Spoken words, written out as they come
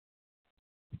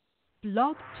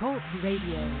Blog Talk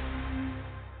Radio.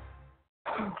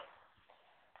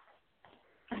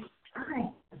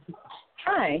 Hi.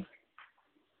 Hi.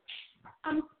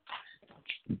 Um,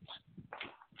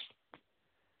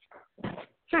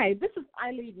 Hi, this is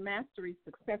iLead Mastery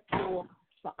Success School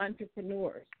for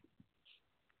Entrepreneurs.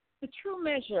 The true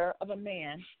measure of a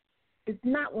man is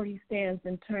not where he stands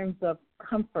in terms of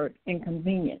comfort and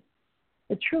convenience.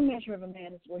 The true measure of a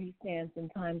man is where he stands in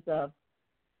times of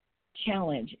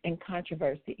challenge and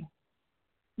controversy.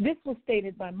 This was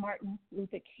stated by Martin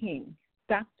Luther King,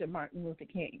 Dr. Martin Luther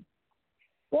King.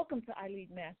 Welcome to iLead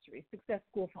Mastery, Success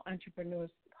School for Entrepreneurs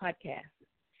podcast,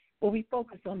 where we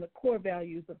focus on the core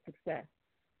values of success.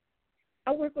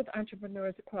 I work with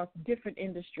entrepreneurs across different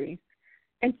industries,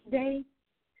 and today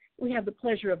we have the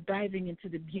pleasure of diving into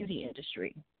the beauty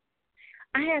industry.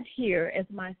 I have here as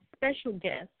my special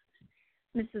guest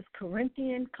Mrs.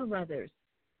 Corinthian Carruthers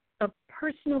of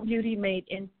Personal Beauty Made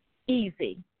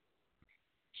Easy.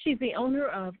 She's the owner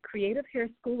of Creative Hair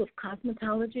School of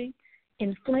Cosmetology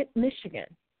in Flint, Michigan,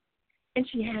 and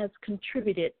she has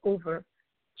contributed over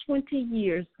 20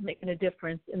 years making a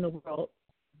difference in the world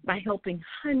by helping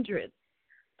hundreds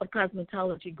of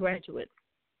cosmetology graduates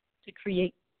to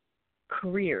create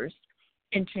careers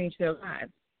and change their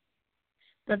lives.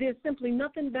 Now, there's simply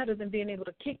nothing better than being able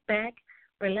to kick back,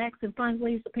 relax, and find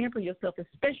ways to pamper yourself,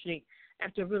 especially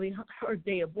after a really hard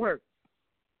day of work.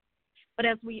 But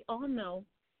as we all know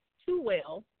too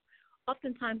well,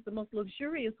 oftentimes the most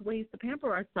luxurious ways to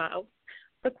pamper ourselves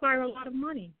require a lot of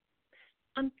money.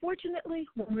 Unfortunately,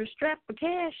 when we're strapped for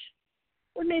cash,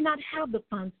 we may not have the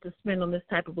funds to spend on this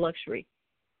type of luxury.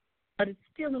 But it's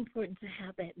still important to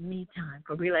have that me time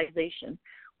for realization.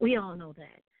 We all know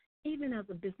that, even as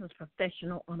a business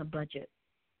professional on a budget.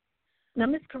 Now,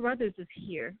 Ms. Carruthers is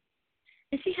here,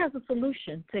 and she has a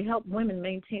solution to help women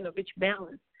maintain a rich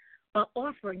balance by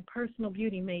offering personal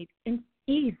beauty made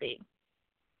easy.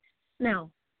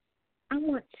 Now, I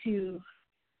want to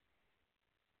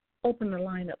open the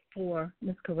line up for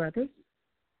Ms. Carruthers.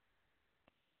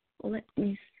 Let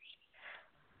me see.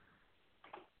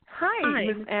 Hi,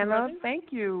 Ms. Anna. Carruthers.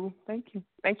 Thank you. Thank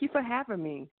you for having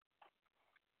me.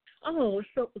 Oh,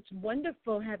 so it's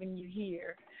wonderful having you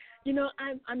here. You know,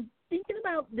 I'm thinking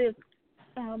about this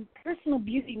personal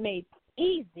beauty made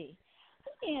easy.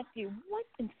 Let me ask you, what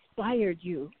inspired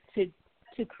you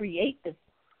to create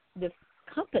this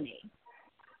company?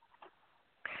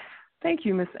 Thank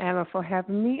you, Ms. Anna, for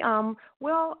having me.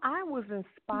 Well, I was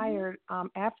inspired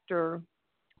after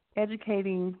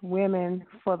educating women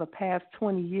for the past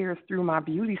 20 years through my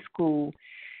beauty school,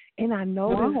 and I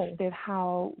noticed that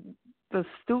how the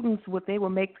students, what they would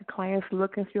make the clients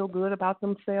look and feel good about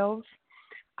themselves.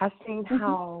 I seen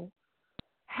how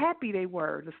happy they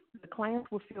were. The clients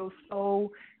would feel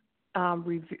so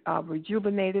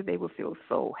rejuvenated. They would feel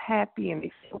so happy, and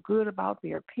they feel good about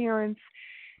their appearance.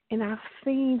 And I've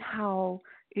seen how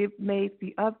it made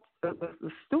the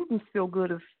students feel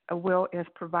good as well as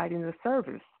providing the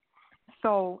service.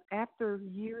 So after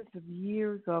years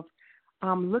of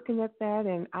looking at that,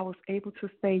 and I was able to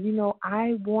say, you know,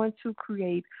 I want to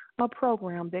create a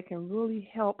program that can really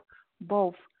help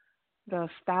both the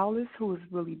stylist who is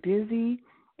really busy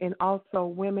and also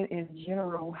women in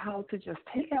general how to just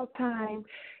take out time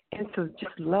and to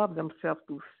just love themselves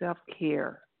through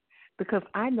self-care. Because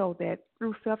I know that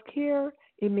through self-care,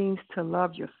 it means to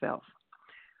love yourself.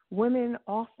 Women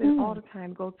often all the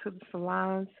time go to the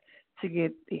salons to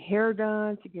get their hair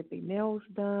done, to get their nails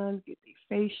done, get their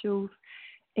facials.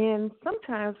 And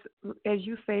sometimes, as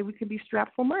you say, we can be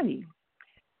strapped for money.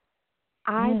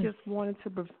 I just wanted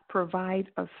to provide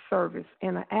a service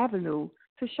and an avenue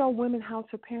to show women how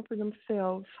to pamper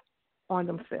themselves on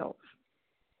themselves.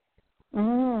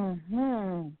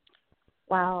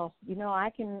 Wow, you know, I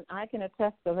can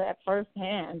attest to that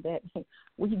firsthand, that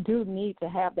we do need to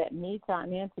have that me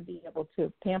time and to be able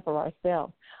to pamper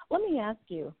ourselves. Let me ask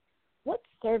you, what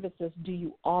services do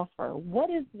you offer?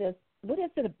 What is this? What is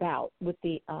it about with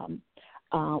the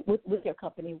with your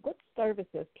company? What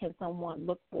services can someone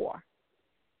look for?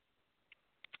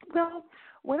 Well,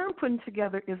 what I'm putting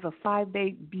together is a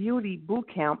 5-day beauty boot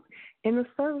camp, and the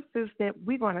services that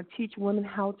we're going to teach women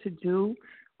how to do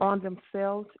on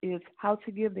themselves is how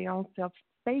to give their own self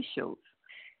facials.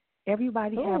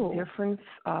 Everybody has different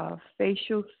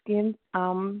facial skin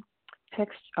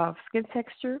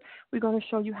texture. We're going to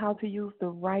show you how to use the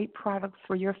right products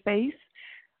for your face,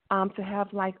 to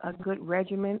have like a good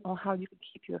regimen on how you can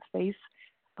keep your face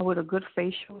with a good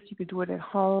facial. You can do it at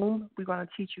home. We're going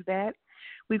to teach you that.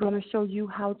 We're going to show you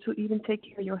how to even take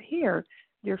care of your hair,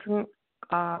 different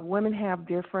women have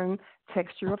different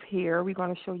texture of hair. We're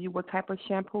going to show you what type of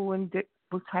shampoo and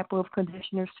what type of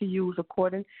conditioners to use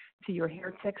according to your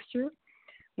hair texture.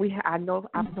 I've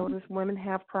noticed women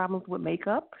have problems with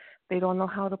makeup. They don't know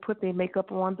how to put their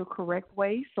makeup on the correct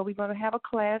way. So we're going to have a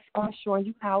class on showing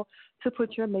you how to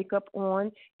put your makeup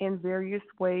on in various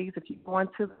ways. If you're going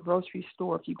to the grocery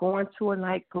store, if you're going to a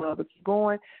nightclub, if you're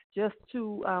going just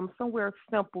to somewhere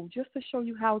simple, just to show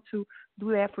you how to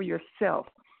do that for yourself.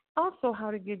 Also, how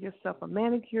to give yourself a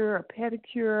manicure, a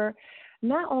pedicure.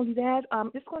 Not only that,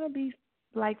 it's going to be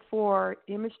like for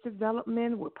image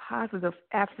development with positive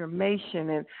affirmation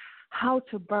and how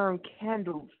to burn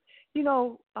candles. You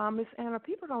know, Miss Anna,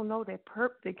 people don't know that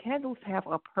the candles have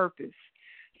a purpose.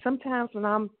 Sometimes when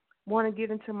I want to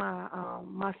get into my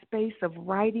my space of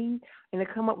writing and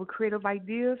to come up with creative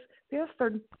ideas, there are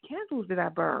certain candles that I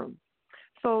burn.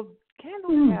 So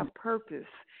candles have purpose,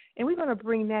 and we're going to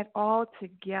bring that all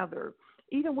together,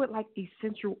 even with like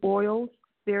essential oils.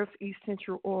 There's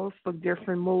essential oils for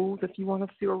different moods. If you want to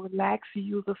feel relaxed, you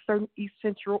use a certain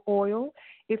essential oil.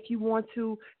 If you want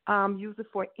to use it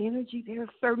for energy, there are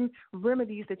certain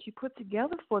remedies that you put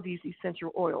together for these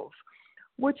essential oils,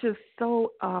 which is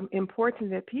so important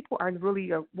that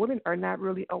women are not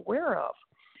really aware of.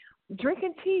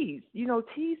 Drinking teas,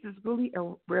 teas is really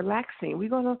relaxing. We're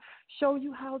going to show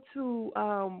you how to,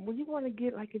 when you want to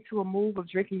get like into a mood of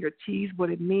drinking your teas, what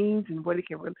it means and what it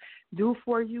can do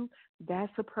for you.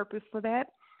 That's the purpose for that.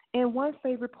 And one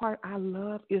favorite part I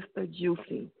love is the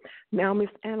juicing. Now, Miss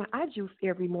Anna, I juice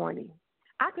every morning.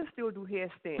 I can still do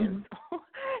headstands. So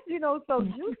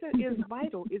juicing is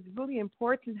vital. It's really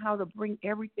important how to bring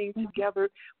everything together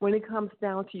when it comes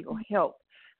down to your health.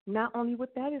 Not only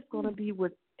with that, it's going to be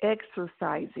with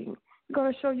exercising. We're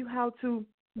going to show you how to,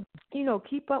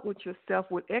 keep up with yourself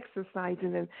with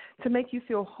exercising and to make you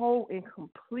feel whole and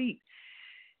complete.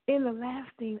 And the last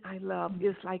thing I love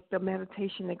is like the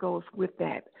meditation that goes with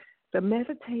that. The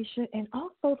meditation and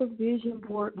also the vision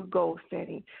board with goal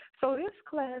setting. So this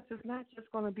class is not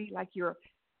just going to be like your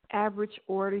average,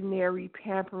 ordinary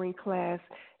pampering class.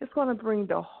 It's going to bring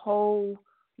the whole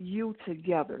you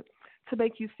together to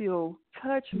make you feel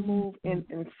touched, moved, and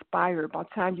inspired by the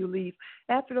time you leave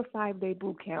after the 5-day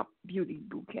beauty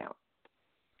boot camp.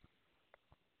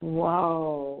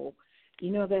 Wow.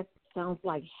 That sounds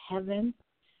like heaven.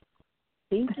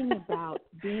 Thinking about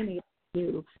being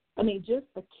able to, just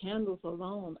the candles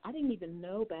alone, I didn't even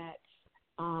know that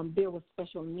there were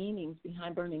special meanings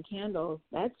behind burning candles.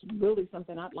 That's really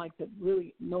something I'd like to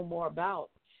really know more about.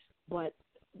 But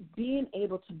being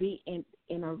able to be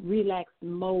in a relaxed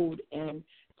mode and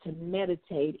to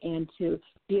meditate and to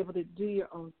be able to do your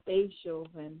own facials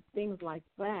and things like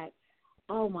that,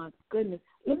 oh, my goodness.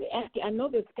 Let me ask you, I know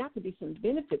there's got to be some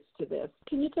benefits to this.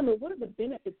 Can you tell me what are the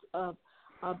benefits of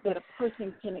that a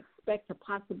person can expect to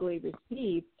possibly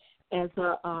receive as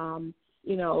a,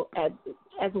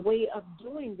 as a way of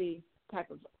doing these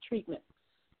type of treatments?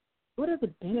 What are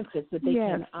the benefits that they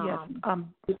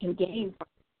can gain from?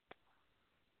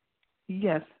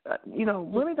 Yes.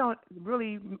 Women don't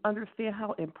really understand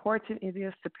how important it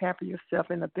is to pamper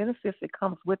yourself and the benefits that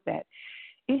comes with that.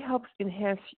 It helps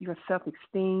enhance your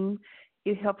self-esteem.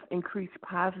 It helps increase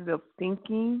positive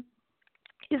thinking.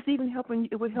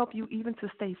 It will help you even to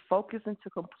stay focused and to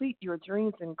complete your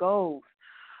dreams and goals.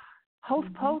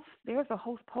 There's a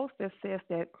host post that says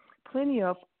that plenty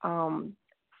of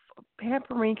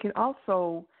pampering can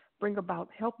also bring about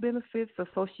health benefits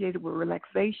associated with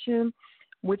relaxation,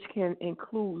 which can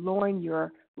include lowering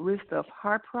your risk of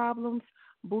heart problems,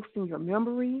 boosting your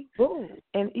memory,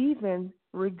 and even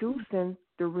reducing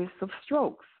the risk of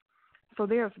strokes. So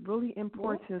there's really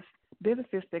important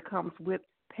benefits that comes with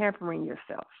pampering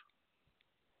yourself.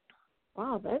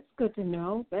 Wow, that's good to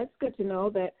know. That's good to know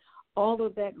that all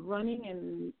of that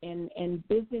running and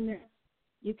busyness,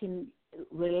 you can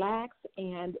relax,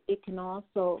 and it can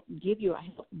also give you a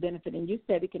health benefit. And you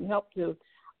said it can help to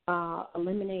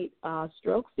eliminate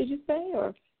strokes, did you say?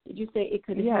 Or did you say it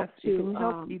could help to... Yes, it can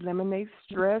help eliminate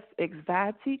stress,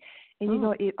 anxiety,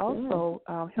 and, it also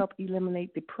help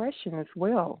eliminate depression as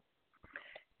well.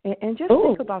 And just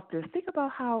think about this. Think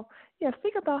about how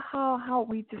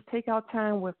we just take our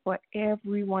time for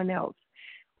everyone else.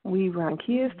 We run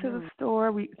kids to the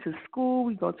store, to school,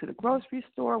 we go to the grocery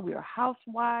store, we are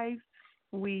housewives,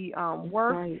 we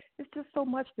work. Right. It's just so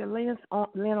much that lands on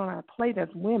our plate as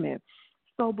women.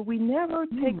 So, but we never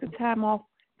take the time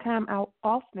out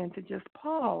often to just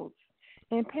pause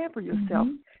and pamper yourself.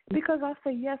 Because I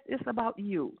say, yes, it's about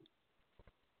you.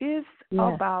 It's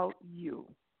about you.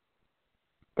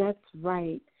 That's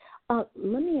right.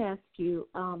 Let me ask you,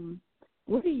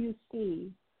 what do you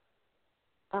see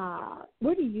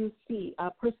where do you see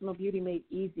personal beauty made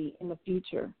easy in the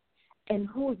future, and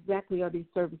who exactly are these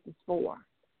services for?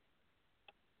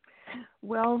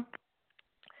 Well,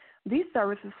 these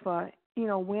services for,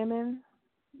 women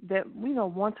that,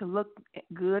 want to look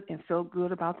good and feel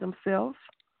good about themselves.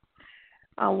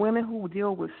 Women who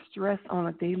deal with stress on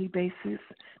a daily basis,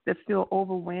 that feel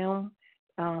overwhelmed.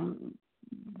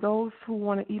 Those who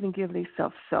want to even give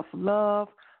themselves self-love.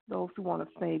 Those who want to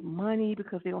save money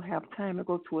because they don't have time to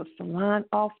go to a salon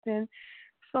often.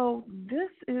 So this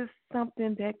is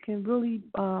something that can really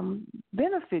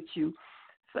benefit you.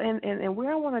 So, and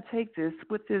where I want to take this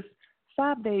with this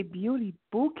 5-day beauty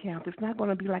boot camp, it's not going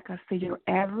to be, like I say, your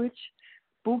average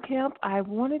boot camp. I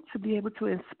wanted to be able to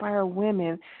inspire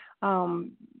women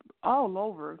all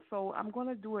over. So I'm going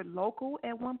to do it local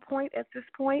at this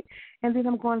point, and then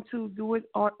I'm going to do it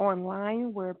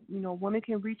online where, women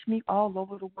can reach me all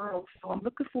over the world. So I'm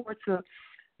looking forward to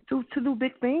do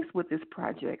big things with this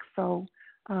project. So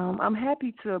I'm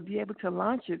happy to be able to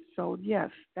launch it. So, yes,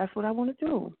 that's what I want to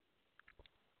do.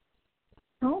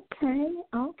 Okay.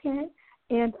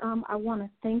 And I want to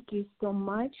thank you so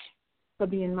much for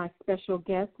being my special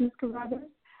guest, Ms. Carruthers.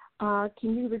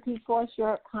 Can you repeat for us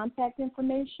your contact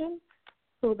information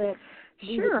so that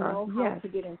we would know how to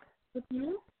get in touch with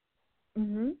you?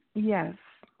 Mm-hmm. Yes.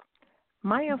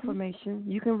 My information,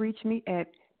 you can reach me at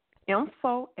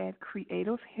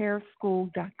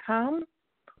info@creativehairschool.com,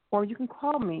 or you can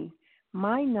call me.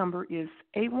 My number is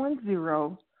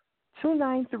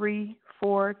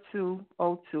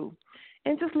 810-293-4202.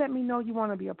 And just let me know you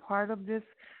want to be a part of this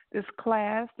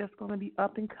class that's going to be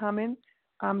up and coming.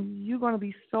 You're going to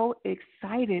be so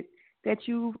excited that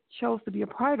you chose to be a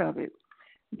part of it,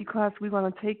 because we're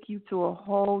going to take you to a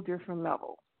whole different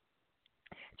level.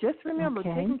 Just remember,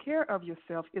 taking care of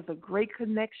yourself is a great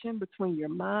connection between your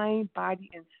mind,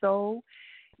 body, and soul.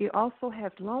 It also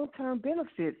has long-term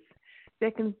benefits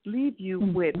that can leave you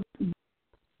with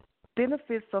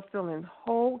benefits of feeling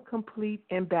whole, complete,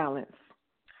 and balanced.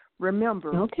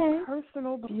 Remember,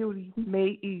 personal beauty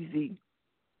made easy.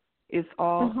 It's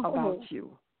all about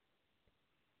you.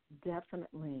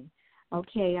 Definitely.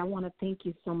 Okay, I want to thank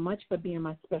you so much for being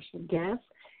my special guest.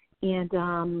 And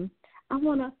I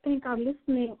want to thank our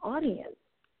listening audience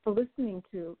for listening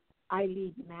to I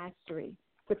Lead Mastery,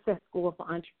 Success School for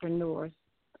Entrepreneurs.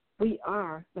 We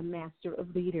are the master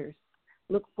of leaders.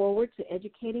 Look forward to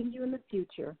educating you in the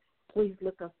future. Please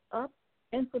look us up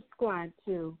and subscribe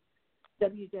to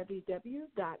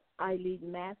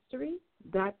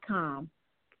www.ileadmastery.com.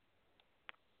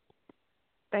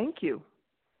 Thank you.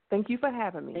 Thank you for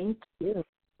having me. Thank you.